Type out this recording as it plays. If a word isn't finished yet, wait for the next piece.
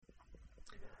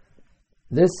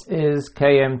This is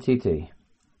KMTT,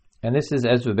 and this is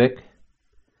Ezra Bick,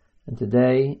 and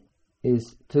today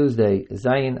is Tuesday,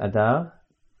 Zayin Adar.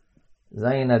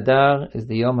 Zayin Adar is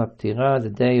the Yom HaPtira, the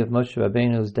day of Moshe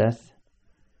Rabbeinu's death.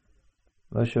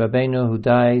 Moshe Rabbeinu, who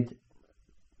died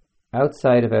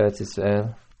outside of Eretz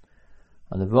Yisrael,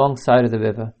 on the wrong side of the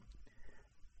river,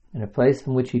 in a place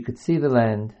from which he could see the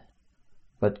land,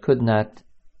 but could not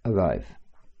arrive.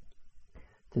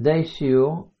 Today's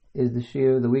shiur is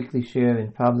the weekly shiur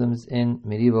in Problems in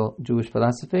Medieval Jewish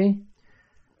Philosophy,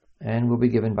 and will be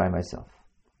given by myself.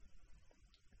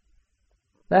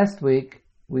 Last week,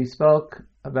 we spoke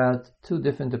about two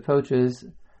different approaches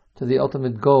to the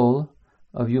ultimate goal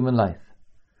of human life.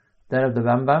 That of the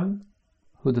Rambam,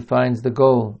 who defines the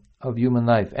goal of human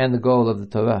life and the goal of the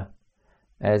Torah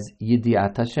as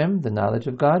Yidiat Hashem, the knowledge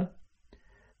of God,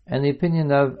 and the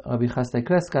opinion of Rabbi Chasdai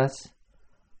Kreskas,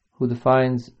 who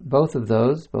defines both of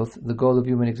those, both the goal of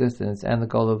human existence and the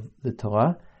goal of the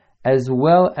Torah, as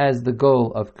well as the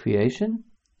goal of creation,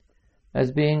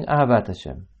 as being Ahavat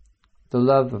Hashem, the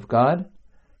love of God,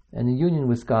 and the union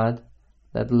with God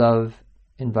that love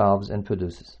involves and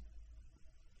produces.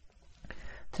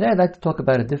 Today I'd like to talk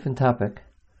about a different topic,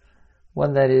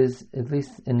 one that is, at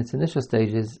least in its initial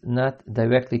stages, not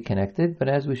directly connected, but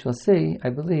as we shall see,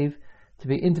 I believe, to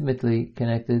be intimately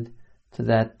connected to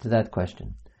that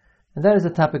question. And that is the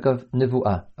topic of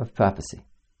Nivu'ah, of prophecy.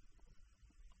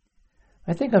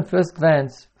 I think on first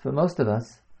glance, for most of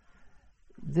us,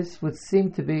 this would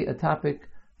seem to be a topic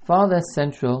far less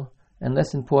central and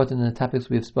less important than the topics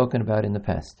we have spoken about in the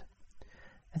past.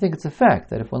 I think it's a fact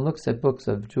that if one looks at books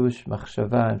of Jewish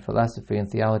machshava and philosophy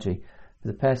and theology for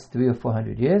the past 300 or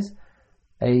 400 years,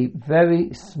 a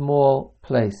very small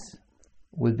place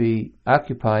would be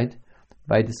occupied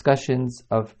by discussions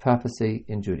of prophecy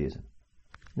in Judaism.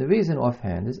 The reason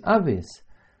offhand is obvious.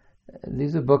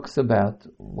 These are books about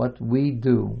what we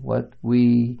do, what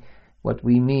we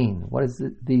mean, what is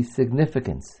the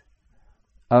significance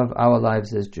of our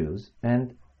lives as Jews.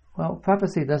 And, well,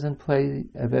 prophecy doesn't play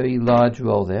a very large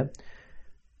role there,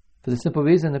 for the simple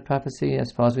reason that prophecy,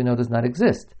 as far as we know, does not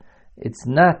exist. It's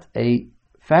not a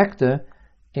factor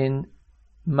in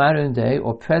modern day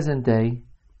or present day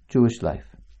Jewish life.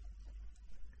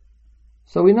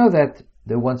 So we know that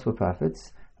there once were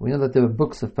prophets. We know that there were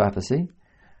books of prophecy,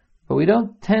 but we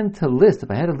don't tend to list. If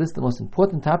I had to list the most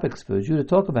important topics for a Jew to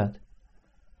talk about,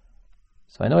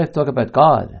 so I know I have to talk about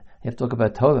God, you have to talk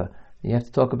about Torah, you have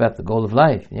to talk about the goal of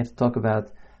life, you have to talk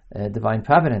about divine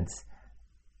providence,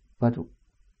 but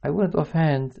I wouldn't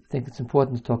offhand think it's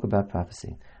important to talk about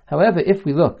prophecy. However, if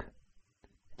we look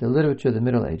at the literature of the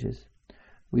Middle Ages,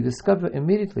 we discover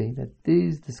immediately that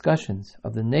these discussions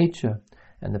of the nature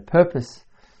and the purpose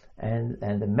and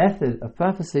the method of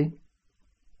prophecy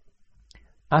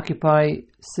occupy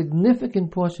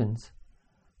significant portions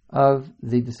of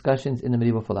the discussions in the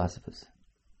medieval philosophers.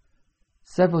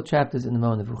 Several chapters in the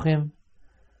Moreh Nevuchim,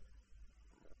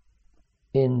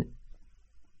 in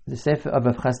the Sefer of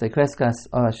Rav Chasdai Kreskas,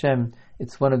 Or Hashem,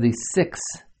 it's one of the 6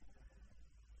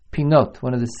 pinot,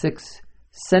 one of the 6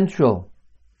 central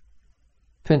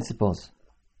principles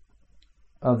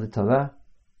of the Torah.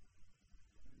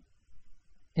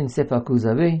 In Sefer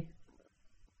Kuzari,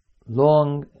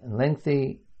 long and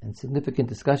lengthy and significant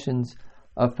discussions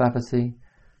of prophecy.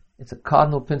 It's a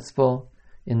cardinal principle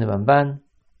in the Ramban,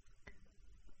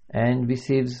 and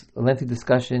receives a lengthy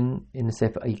discussion in the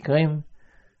Sefer Ikrim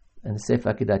and the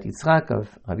Sefer Akedat Yitzchak of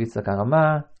Rav Yitzchak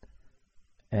HaRama,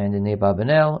 and in Nei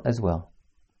Abarbanel as well.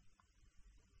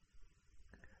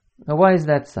 Now, why is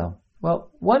that so?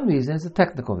 Well, one reason is a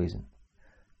technical reason.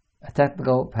 A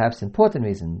technical, perhaps important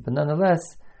reason, but nonetheless,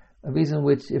 a reason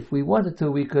which, if we wanted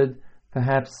to, we could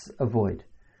perhaps avoid.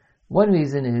 One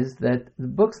reason is that the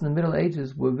books in the Middle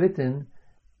Ages were written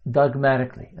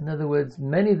dogmatically. In other words,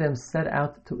 many of them set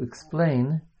out to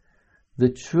explain the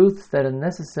truths that are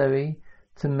necessary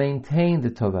to maintain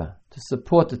the Torah, to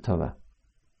support the Torah.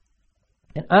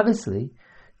 And obviously,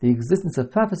 the existence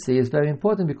of prophecy is very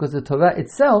important because the Torah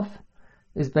itself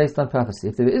is based on prophecy.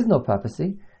 If there is no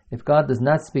prophecy, if God does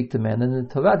not speak to man, then the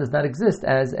Torah does not exist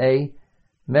as a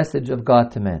message of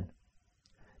God to man.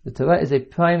 The Torah is a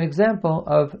prime example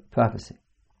of prophecy.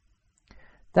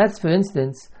 That's, for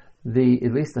instance, the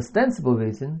at least ostensible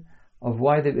reason of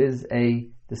why there is a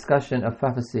discussion of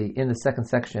prophecy in the second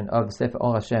section of the Sefer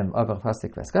Or Hashem of Rav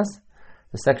Chasdai Kreskas,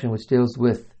 the section which deals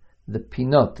with the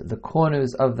pinot, the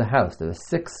corners of the house. There are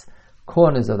 6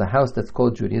 corners of the house that's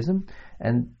called Judaism,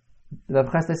 and Rav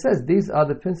Chasdai says these are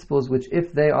the principles which,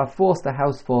 if they are false, the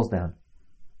house falls down.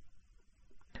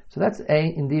 So that's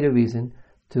indeed a reason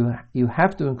you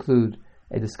have to include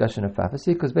a discussion of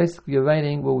prophecy, because basically you're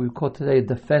writing what we call today a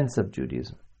defense of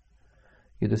Judaism.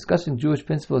 You're discussing Jewish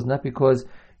principles not because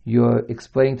you're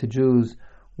explaining to Jews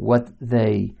what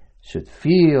they should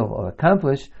feel or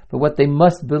accomplish, but what they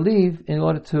must believe in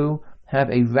order to have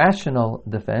a rational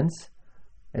defense,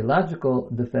 a logical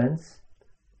defense,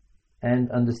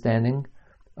 and understanding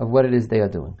of what it is they are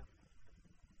doing.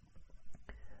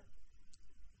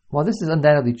 While this is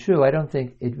undoubtedly true, I don't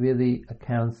think it really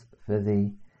accounts for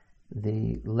the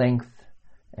length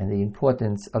and the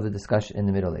importance of the discussion in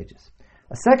the Middle Ages.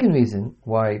 A second reason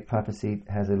why prophecy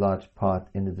has a large part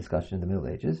in the discussion in the Middle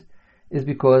Ages is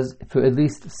because for at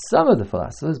least some of the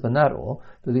philosophers, but not all,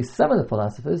 for at least some of the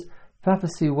philosophers,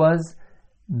 prophecy was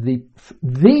the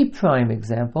prime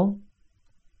example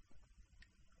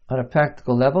on a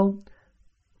practical level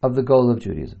of the goal of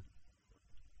Judaism.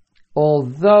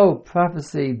 Although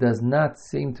prophecy does not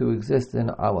seem to exist in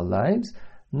our lives,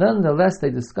 nonetheless they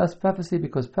discuss prophecy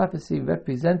because prophecy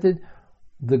represented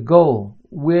the goal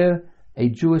where a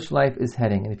Jewish life is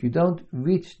heading. And if you don't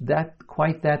reach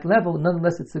quite that level,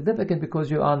 nonetheless it's significant because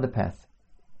you're on the path.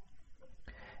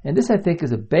 And this, I think,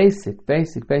 is a basic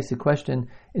question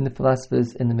in the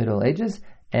philosophers in the Middle Ages.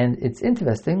 And it's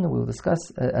interesting, we'll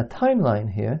discuss a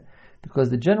timeline here, because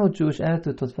the general Jewish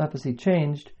attitude towards prophecy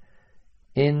changed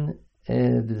in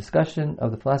the discussion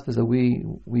of the philosophers that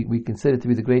we consider to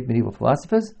be the great medieval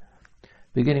philosophers,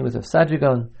 beginning with Rav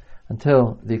Sadrigon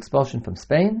until the expulsion from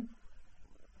Spain,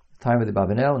 the time of the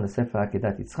Abarbanel and the Sefer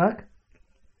Akedat Yitzchak.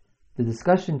 The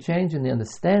discussion changed in the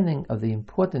understanding of the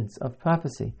importance of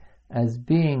prophecy as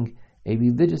being a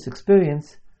religious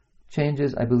experience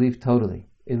changes, I believe, totally,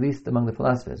 at least among the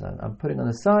philosophers. I'm putting on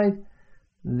the side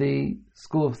the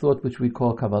school of thought which we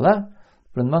call Kabbalah,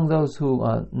 but among those who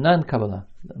are non-Kabbalah,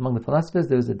 among the philosophers,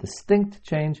 there is a distinct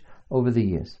change over the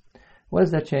years. What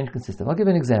does that change consist of? I'll give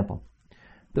an example.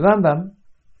 The Rambam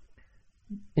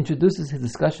introduces his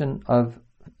discussion of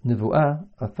Nevu'ah,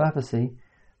 of prophecy,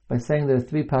 by saying there are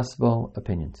three possible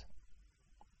opinions.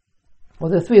 Well,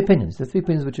 there are three opinions. There are three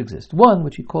opinions which exist. One,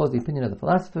 which he calls the opinion of the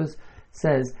philosophers,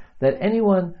 says that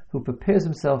anyone who prepares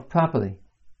himself properly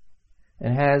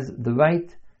and has the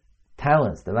right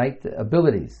talents, the right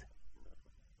abilities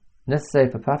necessary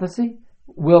for prophecy,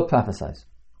 will prophesize.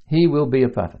 He will be a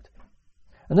prophet.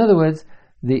 In other words,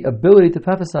 the ability to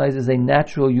prophesize is a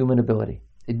natural human ability.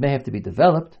 It may have to be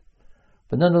developed,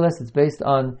 but nonetheless it's based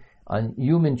on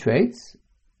human traits,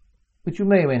 which you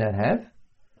may or may not have.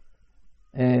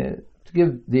 To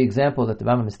give the example that the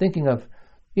Rambam is thinking of,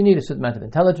 you need a certain amount of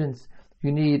intelligence,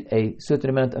 you need a certain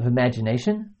amount of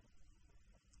imagination,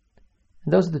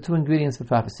 and those are the two ingredients for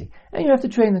prophecy. And you have to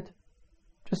train it.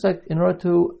 Just like in order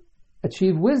to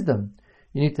achieve wisdom,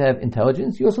 you need to have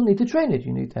intelligence, you also need to train it.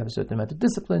 You need to have a certain amount of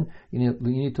discipline, you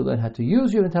need to learn how to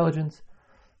use your intelligence.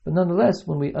 But nonetheless,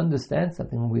 when we understand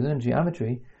something, when we learn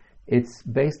geometry, it's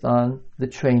based on the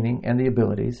training and the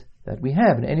abilities that we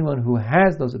have. And anyone who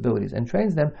has those abilities and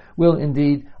trains them will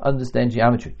indeed understand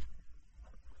geometry.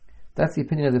 That's the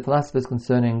opinion of the philosophers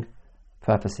concerning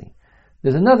prophecy.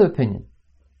 There's another opinion,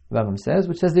 Rambam says,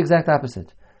 which says the exact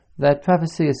opposite. That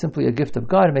prophecy is simply a gift of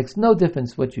God. It makes no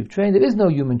difference what you've trained. There is no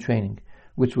human training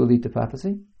which will lead to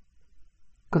prophecy,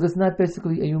 because it's not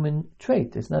basically a human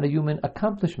trait. It's not a human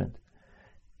accomplishment.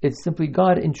 It's simply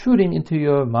God intruding into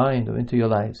your mind or into your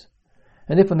lives.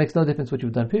 And therefore it makes no difference what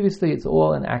you've done previously. It's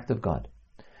all an act of God.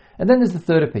 And then there's the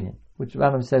third opinion, which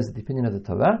Rambam says is the opinion of the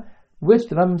Torah, which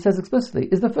the Rambam says explicitly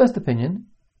is the first opinion.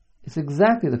 It's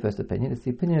exactly the first opinion. It's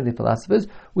the opinion of the philosophers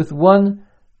with one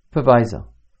proviso.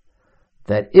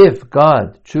 That if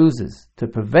God chooses to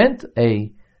prevent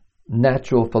a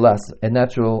natural philosopher, a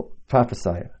natural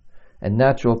prophesier, a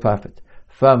natural prophet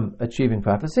from achieving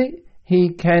prophecy, he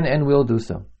can and will do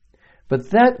so. But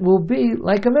that will be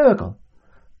like a miracle.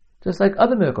 Just like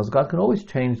other miracles, God can always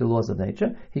change the laws of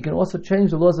nature. He can also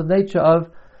change the laws of nature of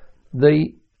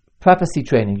the prophecy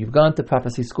training. You've gone to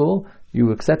prophecy school, you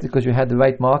were accepted because you had the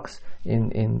right marks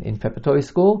in preparatory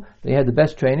school, you had the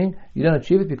best training. You don't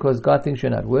achieve it because God thinks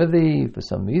you're not worthy for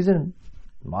some reason,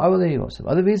 morally or some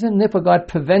other reason. And therefore God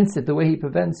prevents it the way He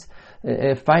prevents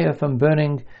a fire from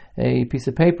burning a piece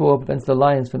of paper, or prevents the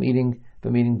lions from eating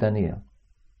Daniel.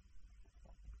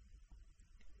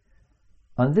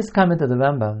 On this comment of the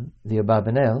Rambam, the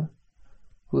Abarbanel,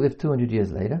 who lived 200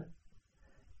 years later,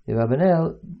 the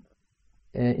Abarbanel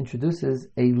introduces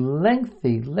a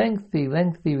lengthy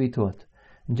retort.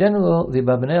 In general, the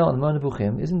Abarbanel on Moreh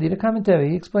Nevuchim is indeed a commentary.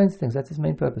 He explains things. That's his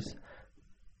main purpose.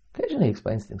 Occasionally he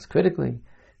explains things critically.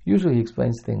 Usually he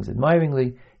explains things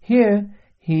admiringly. Here,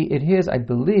 he adheres, I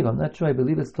believe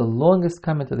it's the longest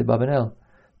comment of the Abarbanel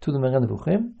to the Moreh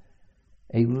Nevuchim,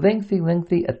 a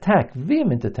lengthy attack,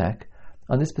 vehement attack,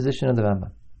 on this position of the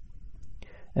Rambam.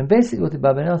 And basically what the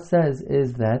Abarbanel says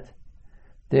is that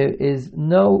there is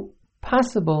no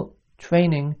possible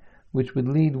training which would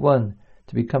lead one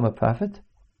to become a prophet.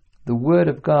 The Word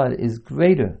of God is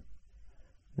greater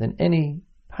than any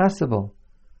possible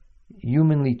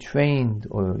humanly trained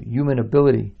or human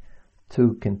ability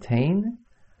to contain,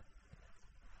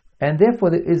 and therefore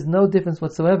there is no difference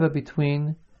whatsoever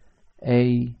between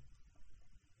a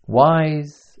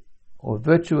wise or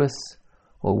virtuous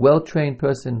or well-trained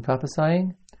person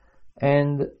prophesying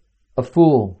and a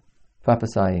fool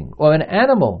prophesying, or an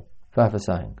animal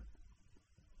prophesying.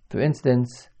 For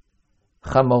instance,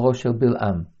 Chamoro shel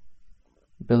Bil'am,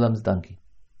 Bilam's donkey,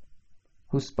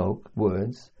 who spoke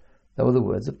words that were the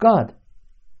words of God.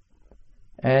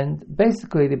 And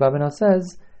basically the Abarbanel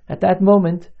says, at that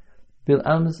moment,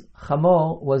 Bil'am's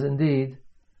Chamor was indeed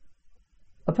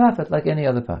a prophet like any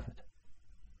other prophet.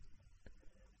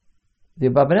 The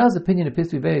Abarbanel's opinion appears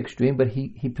to be very extreme, but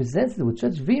he presents it with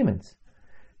such vehemence.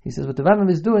 He says what the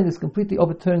Rambam is doing is completely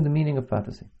overturning the meaning of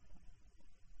prophecy.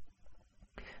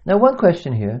 Now, one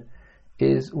question here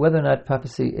is whether or not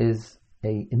prophecy is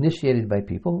initiated by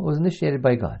people or is initiated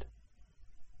by God.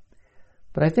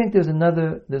 But I think there's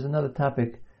another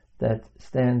topic that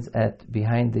stands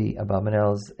behind the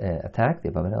Abarbanel's attack, the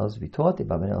Abarbanel's retort, the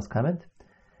Abarbanel's comment,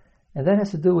 and that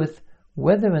has to do with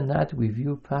whether or not we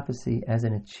view prophecy as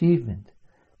an achievement,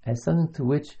 as something to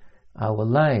which our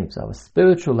lives, our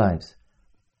spiritual lives,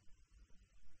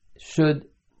 should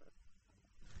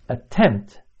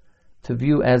attempt to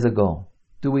view as a goal.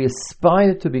 Do we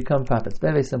aspire to become prophets?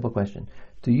 Very, very simple question.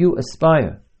 Do you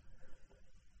aspire,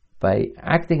 by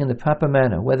acting in the proper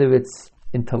manner, whether it's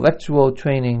intellectual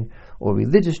training or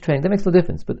religious training, that makes no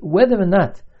difference, but whether or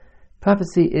not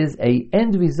prophecy is an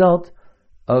end result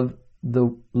of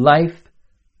the life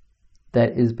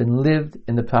that has been lived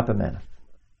in the proper manner?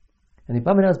 And the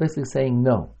Abarbanel is basically saying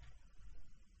no.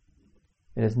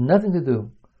 It has nothing to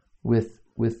do with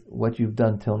what you've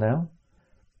done till now.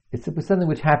 It's simply something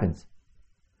which happens.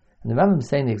 And the Rambam is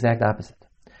saying the exact opposite.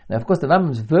 Now, of course, the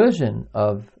Rambam's version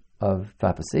of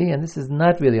prophecy, and this is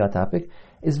not really our topic,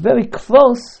 is very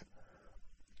close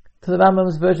to the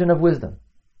Rambam's version of wisdom.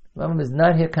 The Rambam is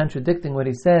not here contradicting what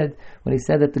he said when he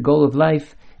said that the goal of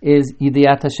life is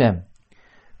Yidiyat Hashem.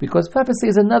 Because prophecy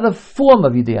is another form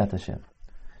of Yidiyat Hashem.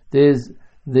 There's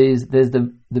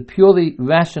the purely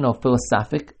rational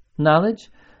philosophic knowledge,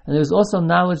 and there's also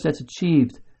knowledge that's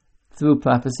achieved through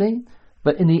prophecy,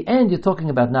 but in the end you're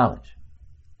talking about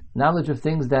knowledge of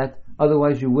things that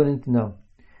otherwise you wouldn't know.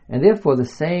 And therefore the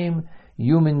same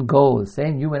human goal, the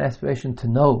same human aspiration to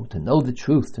know the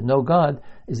truth, to know God,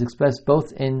 is expressed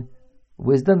both in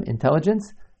wisdom,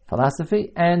 intelligence,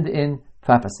 philosophy, and in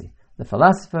prophecy. The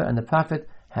philosopher and the prophet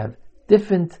have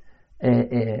different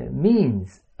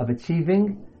means of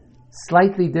achieving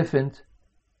slightly different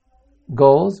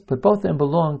goals, but both of them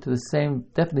belong to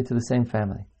definitely to the same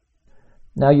family.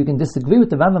 Now, you can disagree with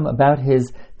the Rambam about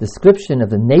his description of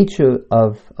the nature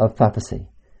of prophecy,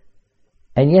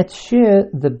 and yet share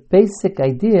the basic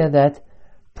idea that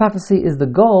prophecy is the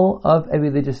goal of a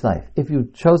religious life. If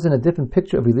you've chosen a different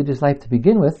picture of religious life to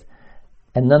begin with,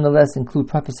 and nonetheless include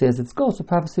prophecy as its goal, so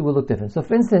prophecy will look different. So,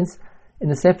 for instance, in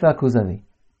the Sefer HaKuzavi,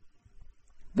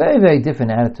 very, very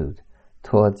different attitude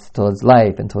towards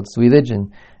life and towards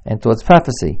religion and towards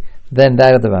prophecy than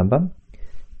that of the Rambam.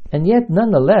 And yet,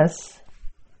 nonetheless,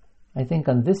 I think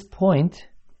on this point,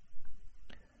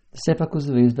 the Sefer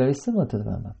HaKuzavi is very similar to the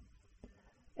Rambam.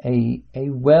 A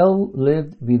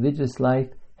well-lived religious life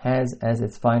has as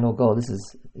its final goal, this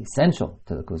is essential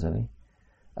to the Kuzavi,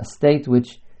 a state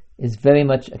which is very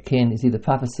much akin, is either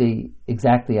prophecy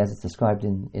exactly as it's described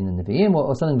in the Nevi'im,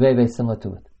 or something very, very similar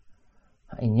to it.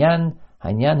 Ha'inyan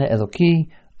ha'eloki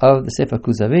of the Sefer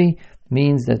Kuzavi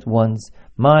means that one's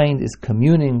mind is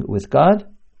communing with God,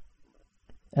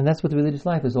 and that's what the religious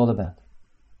life is all about.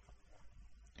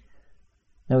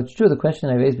 Now, it's true, the question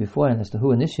I raised before, and as to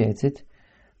who initiates it,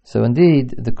 so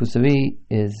indeed, the Kusavi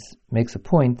makes a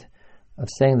point of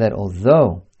saying that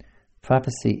although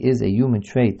prophecy is a human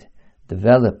trait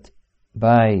developed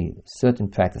by certain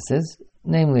practices,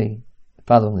 namely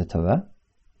following the Torah,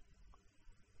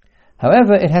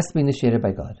 however, it has to be initiated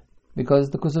by God.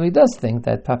 Because the Kusavi does think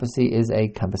that prophecy is a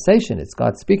conversation, it's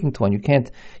God speaking to one. You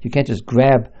can't just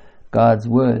grab God's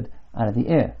word out of the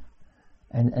air.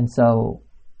 And so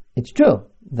it's true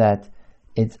that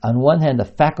it's on one hand a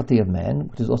faculty of man,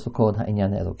 which is also called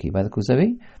Ha'inyan Eloki by the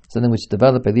Kusavi, something which is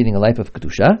developed by leading a life of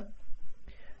Kedusha.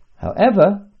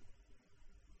 However,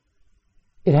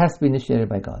 it has to be initiated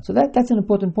by God. So that's an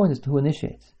important point as to who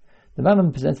initiates. The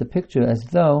Rambam presents a picture as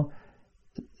though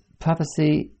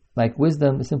prophecy, like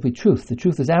wisdom, is simply truth. The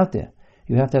truth is out there.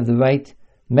 You have to have the right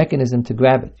mechanism to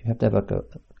grab it. You have to have a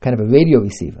kind of a radio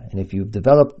receiver. And if you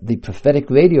develop the prophetic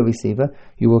radio receiver,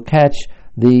 you will catch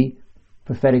the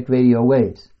prophetic radio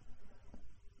waves.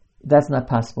 That's not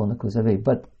possible in the Kuzavi.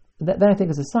 But that I think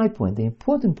is a side point. The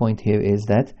important point here is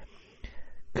that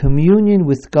communion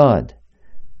with God,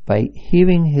 by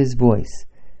hearing His voice,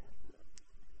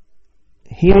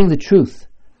 hearing the truth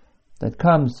that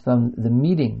comes from the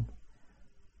meeting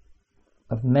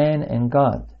of man and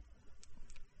God,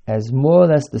 as more or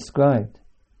less described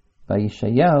by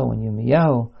Yeshayahu and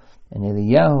Yirmiyahu and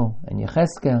Eliyahu and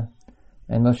Yecheskel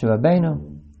and Moshe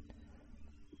Rabbeinu,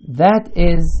 that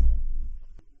is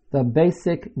the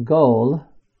basic goal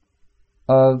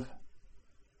of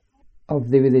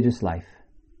the religious life.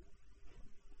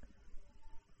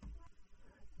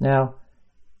 Now,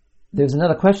 there's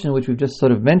another question which we've just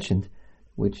sort of mentioned,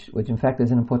 which in fact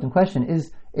is an important question.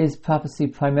 Is prophecy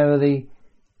primarily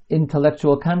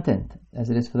intellectual content, as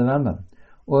it is for the Rambam?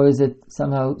 Or is it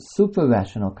somehow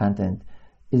super-rational content?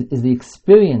 Is the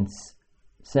experience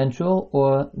central,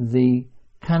 or the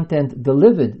content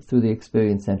delivered through the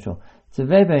experience central? It's a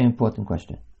very, very important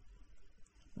question.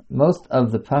 Most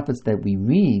of the prophets that we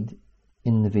read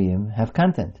in Nevi'im have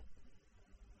content.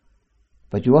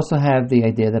 But you also have the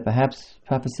idea that perhaps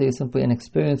prophecy is simply an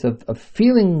experience of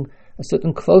feeling a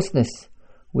certain closeness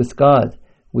with God,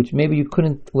 which maybe you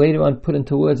couldn't later on put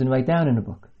into words and write down in a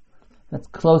book. That's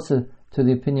closer to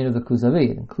the opinion of the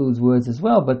Kuzavi. It includes words as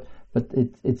well, but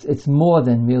it's more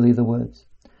than merely the words.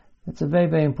 That's a very,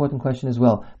 very important question as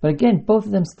well. But again, both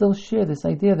of them still share this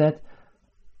idea that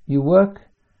you work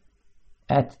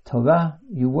at Torah,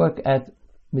 you work at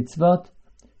mitzvot,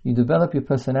 you develop your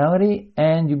personality,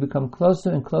 and you become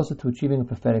closer and closer to achieving a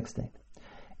prophetic state.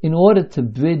 In order to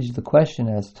bridge the question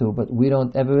as to, but we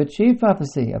don't ever achieve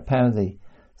prophecy, apparently,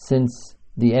 since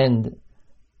the end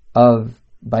of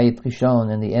Bayit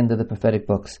Rishon and the end of the prophetic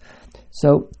books.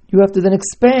 So you have to then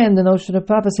expand the notion of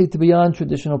prophecy to beyond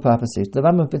traditional prophecies. The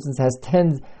Rambam, for instance, has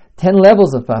 10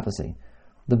 levels of prophecy.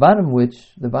 The bottom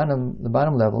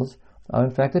levels are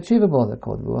in fact achievable. They're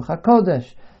called Ruach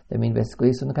HaKodesh. They mean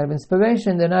basically some kind of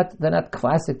inspiration. They're not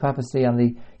classic prophecy on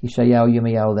the Yeshayahu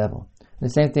Yirmiyahu level. The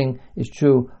same thing is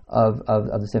true of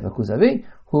the Sefer Kuzavi,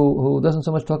 who doesn't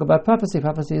so much talk about prophecy.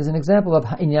 Prophecy is an example of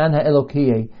Inyan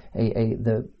HaEloki,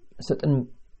 the certain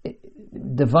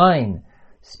divine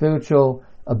spiritual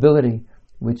ability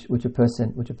which a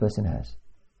person has.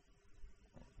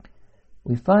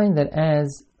 We find that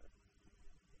as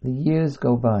the years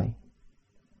go by,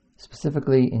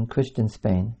 specifically in Christian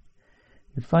Spain,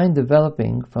 you find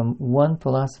developing from one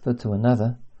philosopher to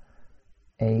another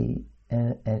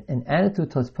an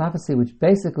attitude towards prophecy which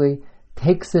basically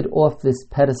takes it off this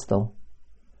pedestal,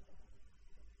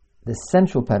 this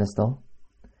central pedestal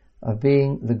of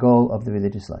being the goal of the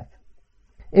religious life.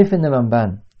 If in the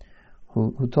Ramban,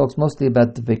 who talks mostly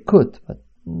about dveikut, but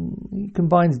he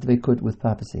combines dveikut with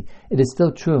prophecy, it is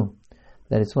still true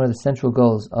that it's one of the central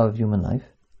goals of human life.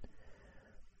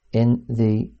 In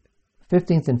the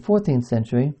 15th and 14th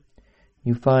century,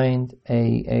 you find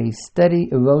a steady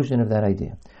erosion of that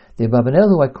idea. The Abarbanel,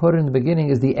 who I quoted in the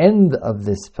beginning, is the end of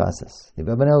this process. The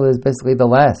Abarbanel is basically the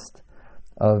last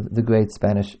of the great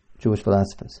Spanish Jewish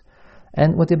philosophers.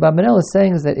 And what the Abarbanel is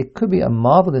saying is that it could be a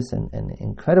marvelous and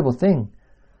incredible thing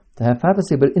to have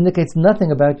prophecy, but it indicates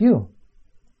nothing about you.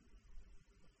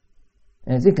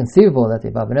 And it's inconceivable that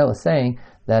the Abarbanel is saying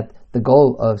that the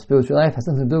goal of spiritual life has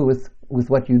something to do with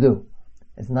what you do.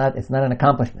 It's not an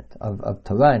accomplishment of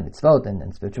Torah and mitzvot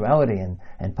and spirituality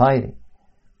and piety.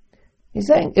 He's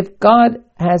saying if God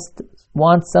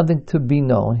wants something to be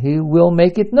known, He will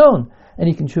make it known. And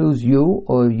He can choose you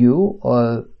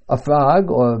or a frog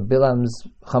or Bilam's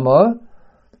chamor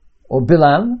or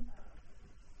Bilam.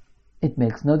 It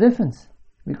makes no difference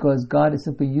because God is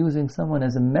simply using someone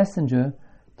as a messenger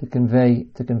to convey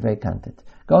content.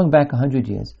 Going back 100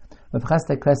 years, Rav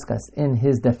Chasdai Kreskas, in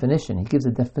his definition, he gives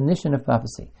a definition of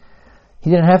prophecy. He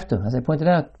didn't have to, as I pointed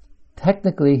out.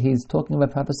 Technically, he's talking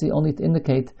about prophecy only to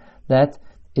indicate that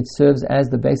it serves as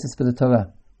the basis for the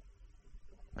Torah.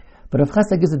 But Rav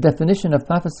Chasdai gives a definition of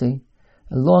prophecy,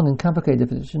 a long and complicated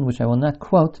definition, which I will not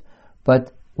quote,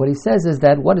 but what he says is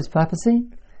that what is prophecy?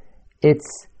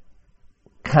 It's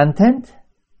content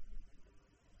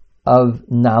of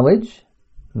knowledge,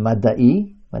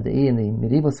 mada'i in the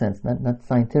medieval sense, not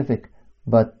scientific,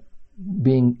 but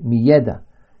being miyeda.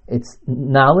 It's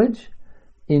knowledge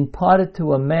imparted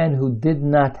to a man who did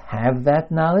not have that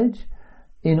knowledge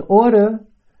in order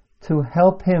to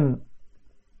help him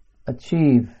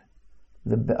achieve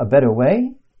a better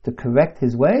way, to correct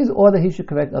his ways, or that he should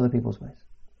correct other people's ways.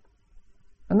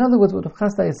 In other words, what Rav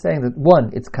Chasdai is saying that one,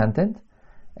 it's content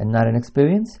and not an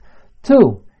experience.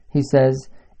 Two, he says,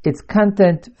 it's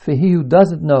content for he who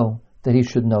doesn't know that he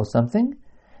should know something.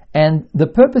 And the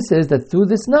purpose is that through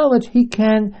this knowledge he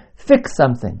can fix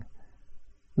something.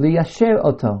 Liyasher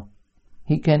oto.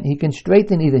 He can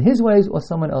straighten either his ways or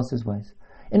someone else's ways.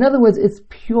 In other words, it's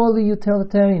purely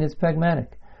utilitarian, it's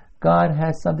pragmatic. God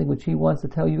has something which he wants to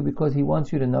tell you because he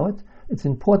wants you to know it. It's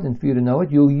important for you to know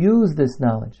it. You'll use this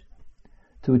knowledge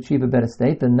to achieve a better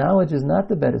state. The knowledge is not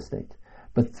the better state.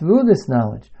 But through this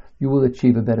knowledge, you will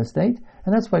achieve a better state,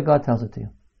 and that's why God tells it to you.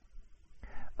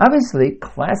 Obviously,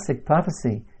 classic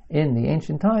prophecy in the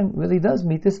ancient time really does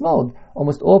meet this mold.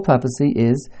 Almost all prophecy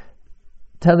is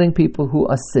telling people who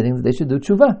are sitting that they should do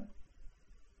tshuva.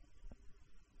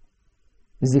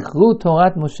 Zichru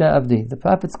Torat Moshe Avdi. The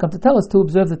prophets come to tell us to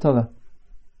observe the Torah.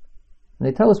 And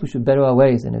they tell us we should better our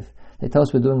ways, and if they tell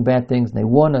us we're doing bad things, and they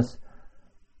warn us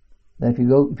that if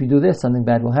you do this, something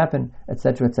bad will happen,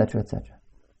 etc., etc., etc.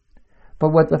 But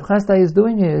what Rav Chasdai is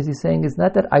doing here is he's saying it's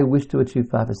not that I wish to achieve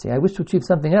prophecy. I wish to achieve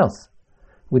something else,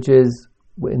 which is,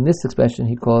 in this expression,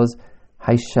 he calls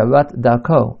Haisharat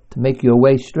Darko, to make your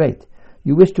way straight.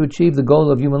 You wish to achieve the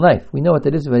goal of human life. We know what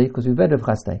that is already because we've read Rav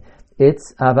Chasdai.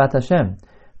 It's Avat Hashem.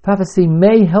 Prophecy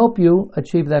may help you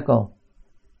achieve that goal.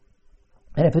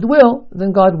 And if it will,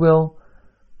 then God will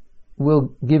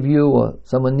give you or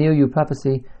someone near you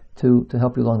prophecy to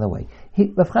help you along the way.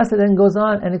 Rav Chasdai then goes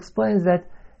on and explains that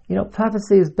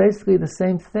prophecy is basically the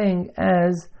same thing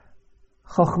as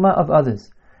chokhmah of others.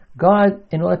 God,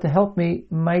 in order to help me,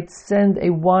 might send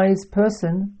a wise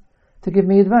person to give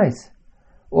me advice.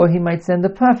 Or he might send a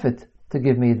prophet to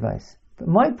give me advice.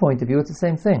 From my point of view, it's the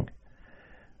same thing.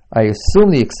 I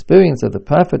assume the experience of the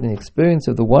prophet and the experience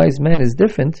of the wise man is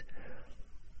different,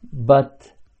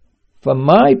 but from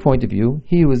my point of view,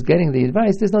 he who is getting the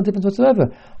advice, there's no difference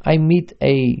whatsoever. I meet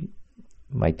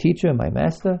my teacher, my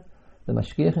master, the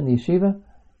mashgiach in the yeshiva,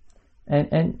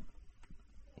 and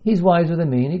he's wiser than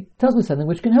me, and he tells me something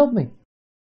which can help me.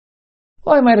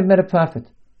 Or I might have met a prophet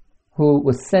who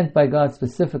was sent by God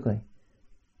specifically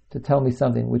to tell me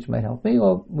something which might help me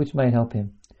or which might help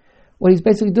him. What he's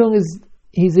basically doing is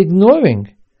he's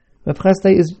ignoring, Rav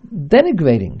Chasdai is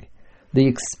denigrating the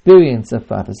experience of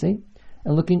prophecy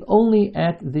and looking only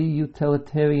at the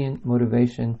utilitarian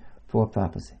motivation for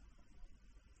prophecy.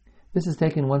 This is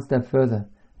taken one step further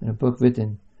in a book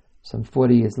written some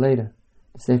 40 years later,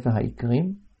 the Sefer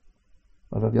HaIkrim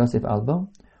of Rav Yosef Albo,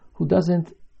 who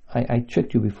doesn't, I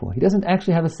tricked you before, he doesn't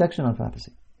actually have a section on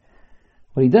prophecy.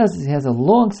 What he does is he has a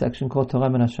long section called Torah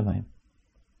Min HaShamayim.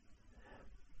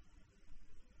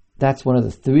 That's one of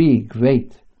the three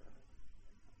great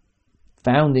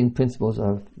founding principles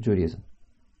of Judaism.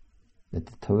 That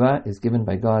the Torah is given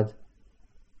by God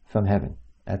from heaven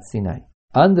at Sinai.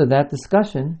 Under that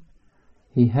discussion,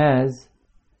 he has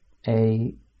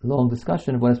a long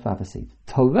discussion of what is prophecy.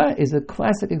 Torah is a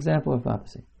classic example of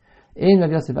prophecy. In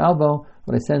Rav Yosef Albo,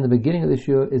 what I said in the beginning of this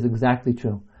year is exactly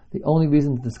true. The only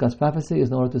reason to discuss prophecy is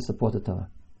in order to support the Torah.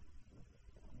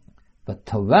 But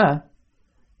Torah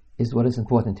is what is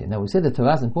important here. Now we say that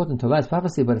Torah is important, Torah is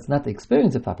prophecy, but it's not the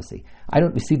experience of prophecy. I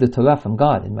don't receive the Torah from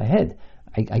God in my head.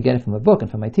 I get it from a book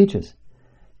and from my teachers.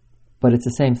 But it's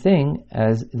the same thing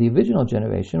as the original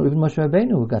generation, or even Moshe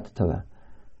Rabbeinu who got the Torah.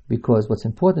 Because what's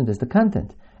important is the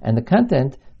content. And the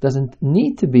content doesn't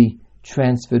need to be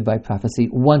transferred by prophecy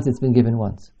once it's been given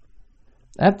once.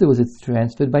 Afterwards it's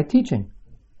transferred by teaching,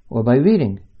 or by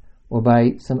reading, or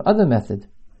by some other method.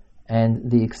 And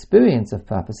the experience of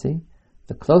prophecy,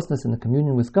 the closeness and the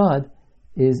communion with God,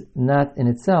 is not in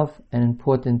itself an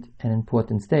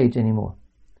important stage anymore.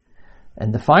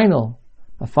 And a final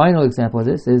example of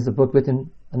this is a book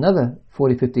written another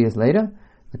 40, 50 years later,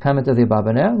 the comment of the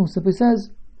Abarbanel, who simply says,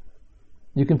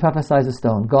 you can prophesize a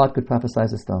stone. God could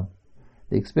prophesize a stone.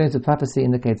 The experience of prophecy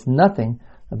indicates nothing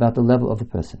about the level of the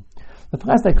person. But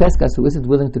Chasdai Kreskas, who isn't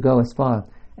willing to go as far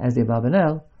as the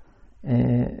Abarbanel,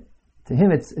 to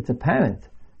him it's apparent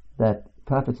that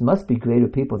prophets must be greater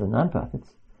people than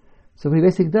non-prophets. So what he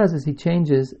basically does is he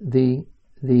changes the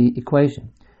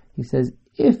equation. He says,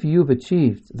 if you've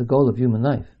achieved the goal of human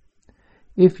life,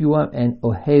 if you are an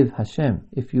Ohev Hashem,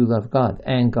 if you love God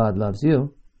and God loves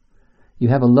you, you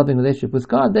have a loving relationship with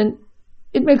God, then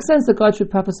it makes sense that God should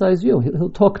prophesize you. He'll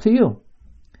talk to you.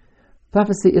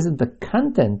 Prophecy isn't the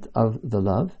content of the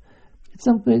love, it's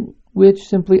something which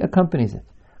simply accompanies it.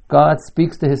 God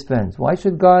speaks to his friends. Why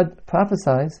should God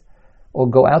prophesize or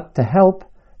go out to help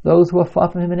those who are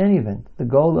far from him in any event? The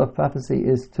goal of prophecy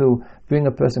is to bring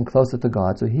a person closer to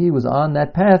God. So he who is on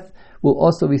that path will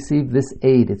also receive this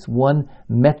aid. It's one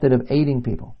method of aiding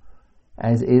people.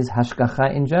 as is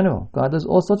hashgacha in general. God does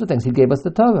all sorts of things. He gave us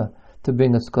the Torah to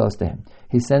bring us close to Him.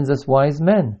 He sends us wise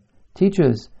men,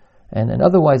 teachers, and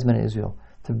other wise men in Israel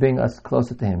to bring us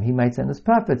closer to Him. He might send us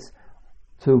prophets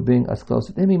to bring us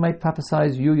closer to Him. He might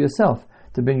prophesize you yourself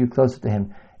to bring you closer to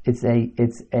Him. It's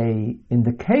a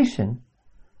indication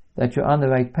that you're on the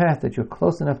right path, that you're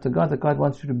close enough to God, that God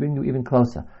wants you to bring you even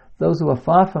closer. Those who are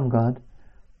far from God,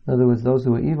 in other words, those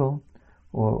who are evil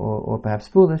or perhaps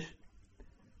foolish,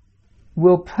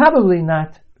 will probably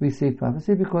not receive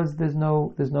prophecy because there's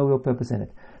no real purpose in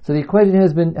it. So the equation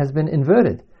has been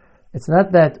inverted. It's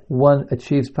not that one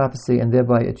achieves prophecy and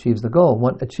thereby achieves the goal.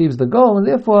 One achieves the goal, and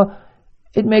therefore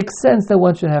it makes sense that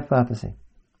one should have prophecy.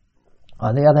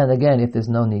 On the other hand, again, if there's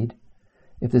no need,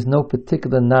 if there's no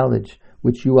particular knowledge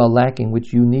which you are lacking,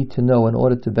 which you need to know in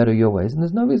order to better your ways, and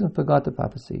there's no reason for God to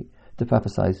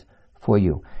prophesize for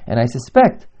you. And I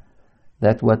suspect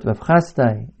that what Rav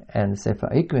Chasdai and Sefer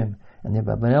Ikrim and the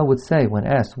Abarbanel would say when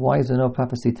asked, why is there no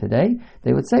prophecy today?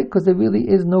 They would say, because there really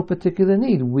is no particular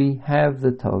need. We have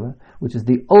the Torah, which is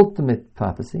the ultimate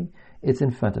prophecy. It's in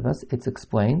front of us, it's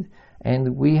explained,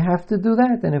 and we have to do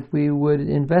that. And if we would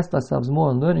invest ourselves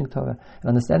more in learning Torah and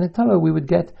understanding Torah, we would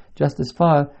get just as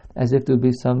far as if there would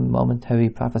be some momentary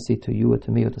prophecy to you or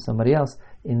to me or to somebody else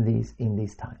in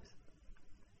these times.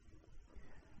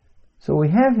 So what we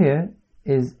have here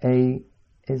is a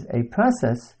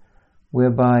process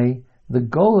whereby the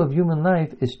goal of human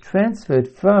life is transferred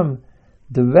from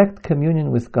direct communion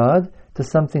with God to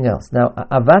something else. Now,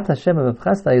 Avat Hashem of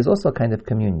Chasdai is also a kind of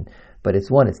communion, but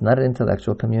it's not an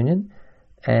intellectual communion,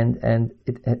 and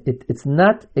it's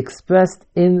not expressed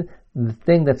in the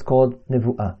thing that's called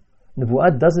Nevu'ah.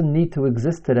 Nevu'ah doesn't need to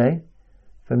exist today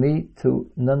for me to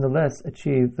nonetheless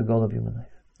achieve the goal of human life.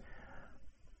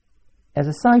 As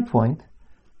a side point,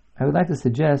 I would like to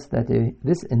suggest that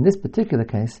in this particular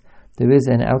case, there is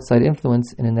an outside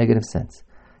influence in a negative sense.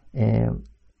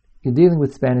 You're dealing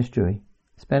with Spanish Jewry.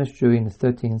 Spanish Jewry in the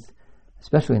 13th,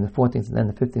 especially in the 14th and then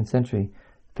the 15th century,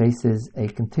 faces a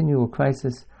continual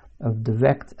crisis of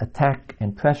direct attack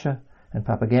and pressure and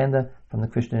propaganda from the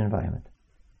Christian environment.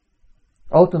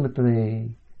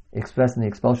 Ultimately expressed in the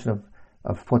expulsion of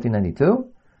 1492,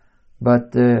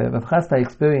 but Rav Chasdai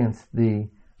experienced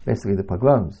basically the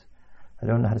pogroms. I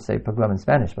don't know how to say pogrom in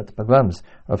Spanish, but the pogroms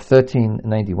of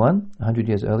 1391, 100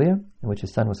 years earlier, in which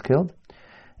his son was killed.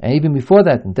 And even before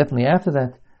that, and definitely after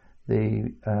that,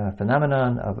 the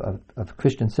phenomenon of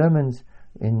Christian sermons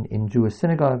in Jewish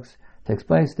synagogues takes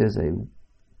place. There's a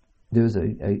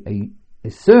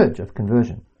surge of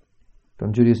conversion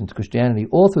from Judaism to Christianity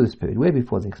all through this period, way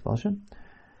before the expulsion.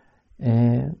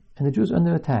 And the Jews are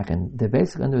under attack, and they're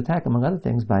basically under attack, among other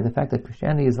things, by the fact that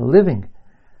Christianity is a living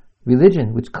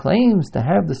religion which claims to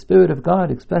have the Spirit of God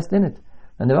expressed in it.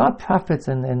 And there are prophets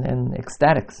and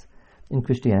ecstatics in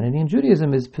Christianity, and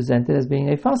Judaism is presented as being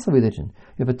a fossil religion.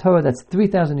 You have a Torah that's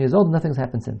 3,000 years old, nothing's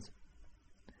happened since.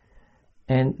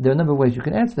 And there are a number of ways you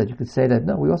can answer that. You could say that,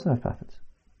 no, we also have prophets.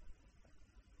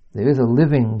 There is a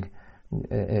living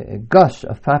a gush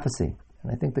of prophecy.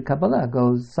 And I think the Kabbalah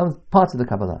some parts of the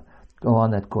Kabbalah go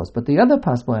on that course. But the other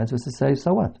possible answer is to say,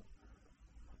 so what?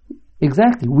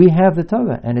 Exactly. We have the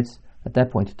Torah, and it's, at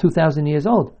that point, 2,000 years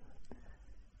old.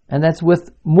 And that's worth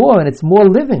more, and it's more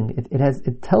living.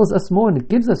 It tells us more, and it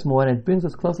gives us more, and it brings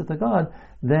us closer to God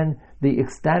than the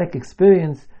ecstatic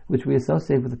experience which we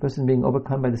associate with the person being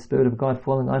overcome by the Spirit of God,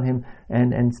 falling on him,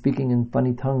 and speaking in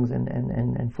funny tongues,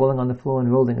 and falling on the floor and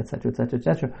rolling, etc., etc.,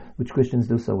 etc., which Christians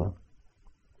do so well.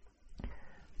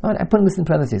 I'm putting this in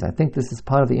parentheses. I think this is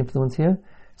part of the influence here,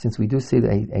 since we do see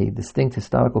a distinct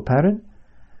historical pattern.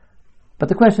 But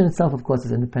the question itself, of course,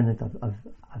 is independent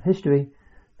of history.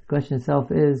 The question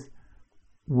itself is,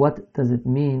 what does it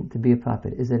mean to be a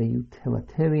prophet? Is it a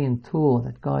utilitarian tool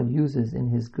that God uses in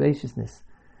His graciousness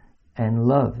and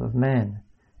love of man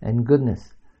and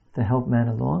goodness to help man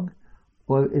along?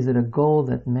 Or is it a goal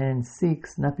that man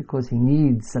seeks not because he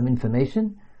needs some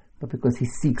information, but because he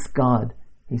seeks God?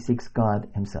 He seeks God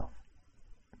Himself.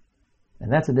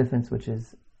 And that's a difference which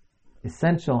is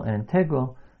essential and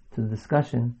integral to the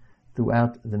discussion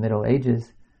throughout the Middle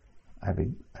Ages.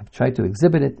 I've tried to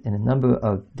exhibit it in a number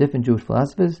of different Jewish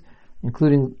philosophers,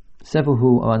 including several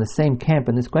who are on the same camp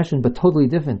in this question, but totally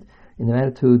different in their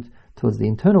attitude towards the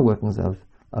internal workings of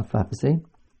prophecy,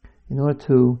 in order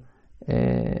to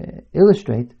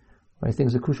illustrate what I think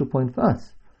is a crucial point for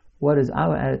us. What is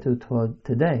our attitude toward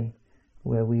today,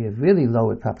 where we have really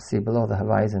lowered prophecy below the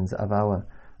horizons of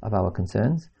our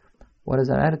concerns? What is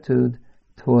our attitude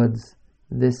towards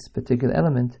this particular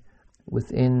element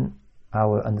within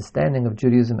our understanding of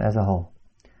Judaism as a whole?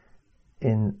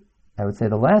 In, I would say,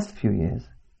 the last few years,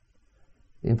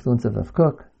 the influence of Rav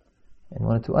Kook and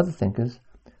one or two other thinkers,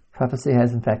 prophecy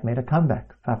has in fact made a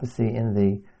comeback. Prophecy in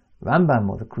the Rambam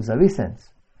or the Kuzari sense,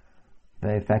 the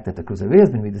very fact that the Kuzari has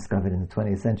been rediscovered in the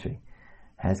 20th century,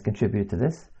 has contributed to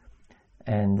this.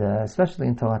 And especially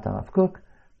in Torah Rav Kook,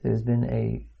 there's been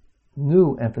a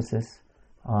new emphasis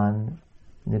on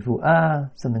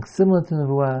Nevu'ah, something similar to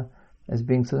Nevu'ah, as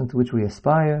being something to which we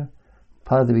aspire.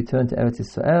 Part of the return to Eretz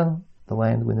Yisrael, the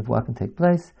land where Nevu'ah can take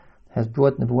place, has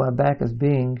brought Nevu'ah back as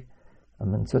being,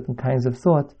 in certain kinds of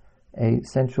thought, a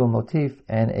central motif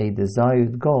and a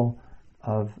desired goal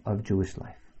of Jewish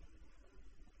life.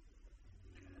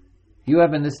 You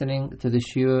have been listening to the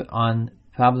shiur on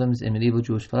problems in medieval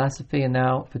Jewish philosophy, and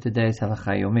now for today's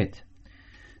Halacha Yomit.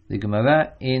 The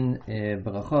Gemara in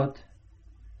Berachot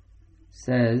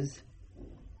says,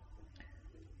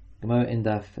 Gemara in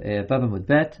Daf Bava Amud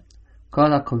Bet, Kol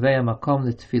hakovea makom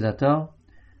letfilato,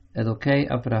 Elokei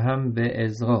Avraham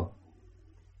be'ezro.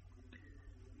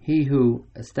 He who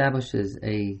establishes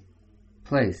a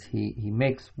place, he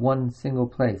makes one single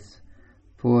place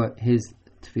for his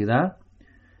tefillah,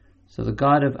 so the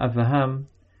God of Avraham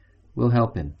will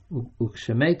help him.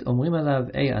 Ukshemet omrim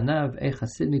alav ei anav ei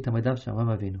chasid mitamidav shel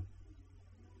Avraham Avinu.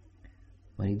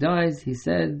 When he dies, he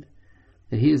said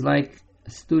that he is like a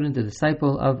student, a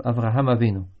disciple of Avraham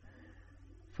Avinu.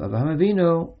 For Avraham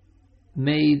Avinu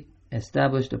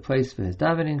established a place for his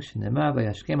davening. Shneimar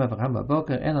vayashkem Avraham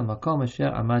baboker el hamakom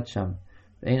asher amad sham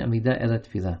ve'ein amida ela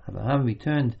tefillah. Avraham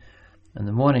returned in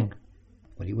the morning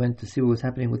when he went to see what was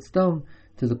happening with stone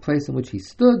to the place in which he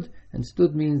stood, and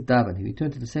stood means daven. He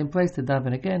returned to the same place to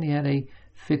daven again. He had a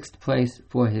fixed place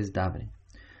for his davening.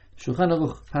 Shulchan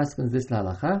Aruch paskins this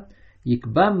halacha,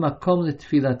 yikbam makom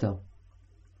letfilato.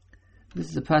 This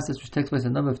is a process which takes place a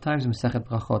number of times in Masechet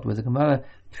Brachot, where the Gemara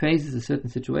praises a certain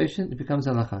situation, it becomes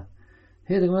halacha.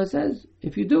 Here the Gemara says,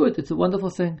 if you do it, it's a wonderful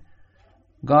thing.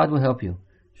 God will help you.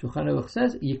 Shulchan Aruch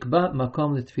says, yikba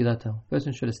makom letfilato. A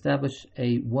person should establish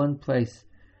a one place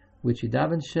which he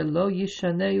davens shelo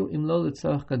yishaneu imlo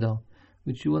l'tzarach gadol,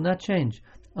 which you will not change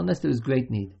unless there is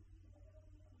great need.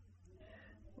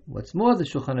 What's more, the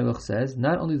Shulchan Aruch says,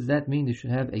 not only does that mean you should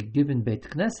have a given Beit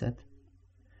Knesset,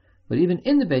 but even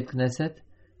in the Beit Knesset,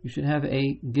 you should have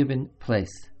a given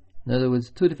place. In other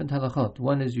words, two different halachot.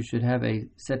 One is you should have a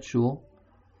set shul,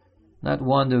 not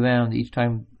wander around each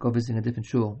time go visiting a different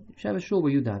shul. You should have a shul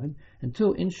where you daven. And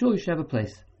two, in shul you should have a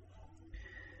place.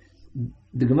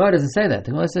 The Gemara doesn't say that.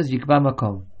 The Gemara says yikba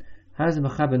makom. How does the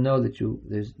Mechaber know that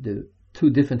there's the two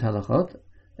different halachot,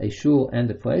 a shul and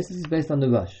a place? This is based on the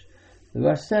Rosh. The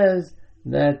Rosh says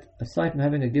that aside from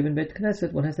having a given Beit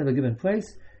Knesset, one has to have a given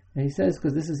place. And he says,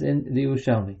 because this is in the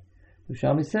Yerushalmi.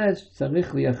 Yerushalmi says,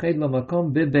 tzarich liyached lo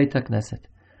makom b'Beit HaKnesset.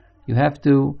 You have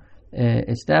to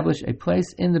establish a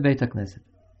place in the Beit HaKnesset.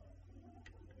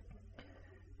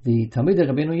 The Talmidei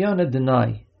Rabbeinu Yonah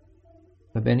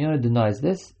Rabbeinu Yonah denies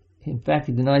this. In fact,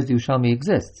 he denies the Yerushalmi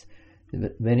exists.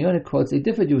 Rabbeinu Yonah quotes a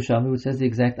different Yerushalmi which says the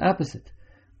exact opposite.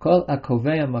 Kol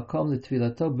hakovea makom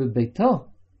letfilato b'beito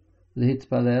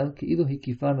lehitpalel ki'ilu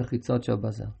hikifa mechitzot shel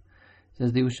bazel.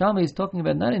 Says the Yerushalmi is talking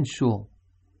about not in shul.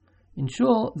 In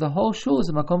shul, the whole shul is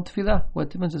a makom tefillah. What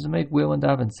difference does it make where one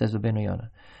daven, says Rabbeinu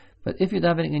Yonah. But if you're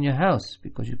davening in your house,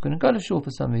 because you couldn't go to shul for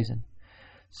some reason,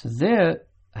 so there,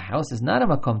 a house is not a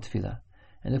makom tefillah.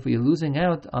 And if you're losing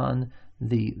out on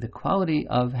the quality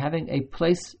of having a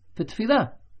place for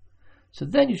tefillah, so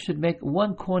then you should make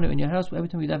one corner in your house where every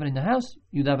time you daven in the house,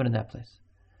 you daven in that place.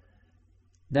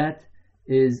 That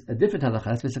is a different halacha.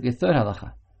 That's basically a third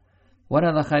halacha. One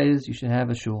halacha is you should have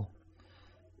a shul.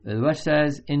 The Rosh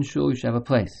says in shul you should have a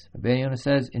place. Rabbeinu Yonah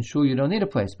says in shul you don't need a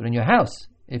place, but in your house,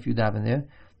 if you daven there,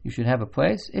 you should have a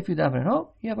place. If you daven at home,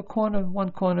 you have a corner,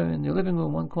 one corner in your living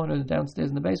room, one corner downstairs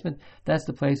in the basement. That's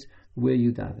the place where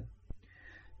you daven.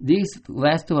 These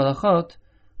last two halachot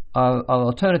are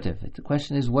alternative. The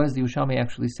question is, what does the Yerushalmi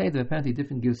actually say? There are apparently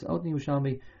different girsot in the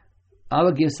Yerushalmi.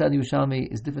 Our girsat in the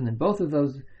Yerushalmi is different than both of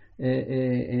those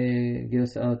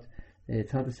girsot.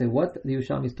 It's hard to say what the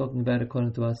Yerushalmi is talking about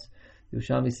according to us. The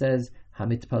Yerushalmi says,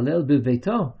 "Hamitpalel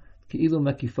b'veito ki'ilu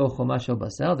makifo chomash al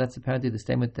basel." That's apparently the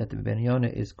statement that the Rabbeinu Yonah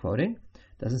is quoting.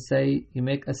 It doesn't say you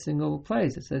make a single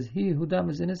place. It says he who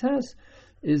davens in his house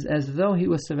is as though he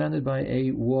was surrounded by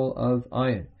a wall of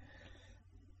iron.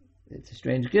 It's a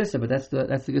strange gissa, but that's the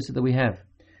gissa that we have.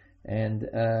 And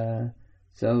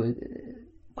so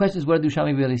the question is, what is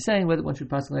Yerushalmi really saying? Whether one should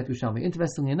paskin like Yerushalmi.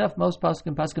 Interestingly enough, most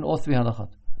paskin all three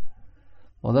halachot.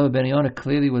 Although Rabbeinu Yonah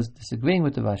clearly was disagreeing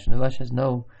with the Rosh, and the Rosh has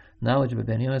no knowledge of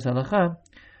Rabbeinu Yonah's halacha,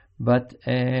 but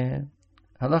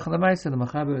halacha l'maisa, the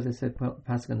Mechaber, as I said,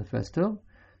 paskin the first two.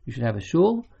 You should have a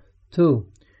shul. Two,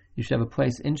 you should have a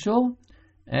place in shul.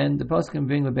 And the Pasuk can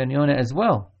bring Rabbeinu Yonah as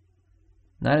well,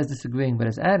 not as disagreeing, but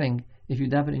as adding, if you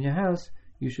daven in your house,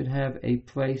 you should have a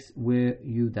place where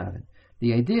you daven.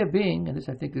 The idea being, and this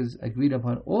I think is agreed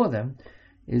upon all of them,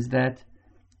 is that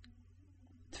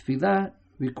tefillah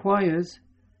requires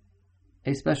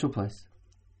a special place.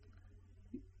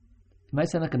 It might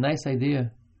sound like a nice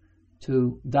idea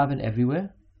to daven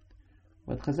everywhere,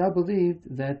 but Chazal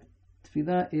believed that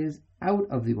tefillah is out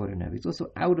of the ordinary. It's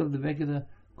also out of the regular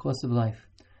course of life.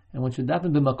 And one should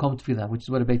daven b'makom tefillah, which is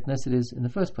what a Beit Knesset is in the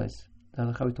first place.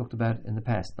 That's how we talked about it in the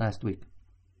past, last week.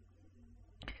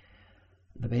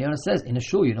 The Rebbeinu Yonah says, in a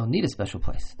shul you don't need a special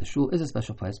place. The shul is a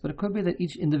special place, but it could be that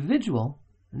each individual,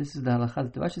 and this is the halakha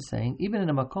that the Rashi is saying, even in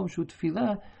a makom shu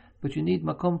tefillah, but you need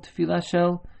makom tefillah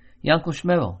shel Yankel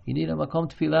Shmerel. You need a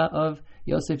makom tefillah of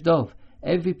Yosef Dov.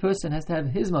 Every person has to have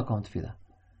his makom tefillah.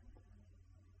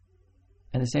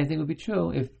 And the same thing would be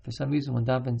true if for some reason one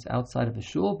davens outside of the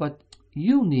shul, but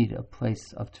you need a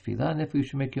place of tefillah, and therefore you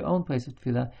should make your own place of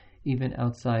tefillah even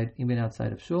outside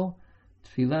of shul.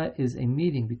 Tefillah is a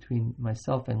meeting between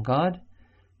myself and God,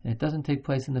 and it doesn't take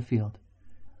place in the field.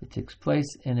 It takes place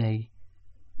in a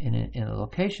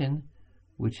location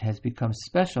which has become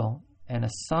special and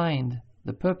assigned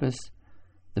the purpose,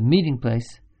 the meeting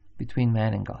place between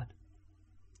man and God.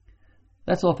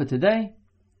 That's all for today.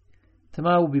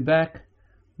 Tomorrow we'll be back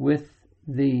with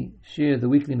the shir, the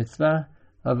weekly mitzvah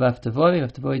of Rav Tavori.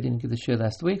 Rav Tavori didn't give the shir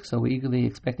last week, so we're eagerly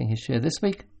expecting his shir this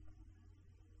week.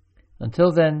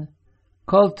 Until then,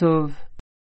 Kol Tov,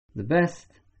 the best.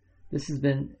 This has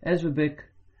been Ezra Bick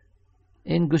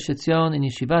in Gush Etzion, in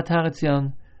Yeshivat Har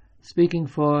Etzion, speaking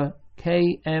for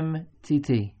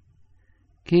KMTT.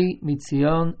 Ki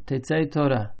Mitzion Tetzei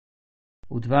Torah,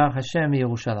 Udvar Hashem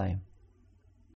Yerushalayim.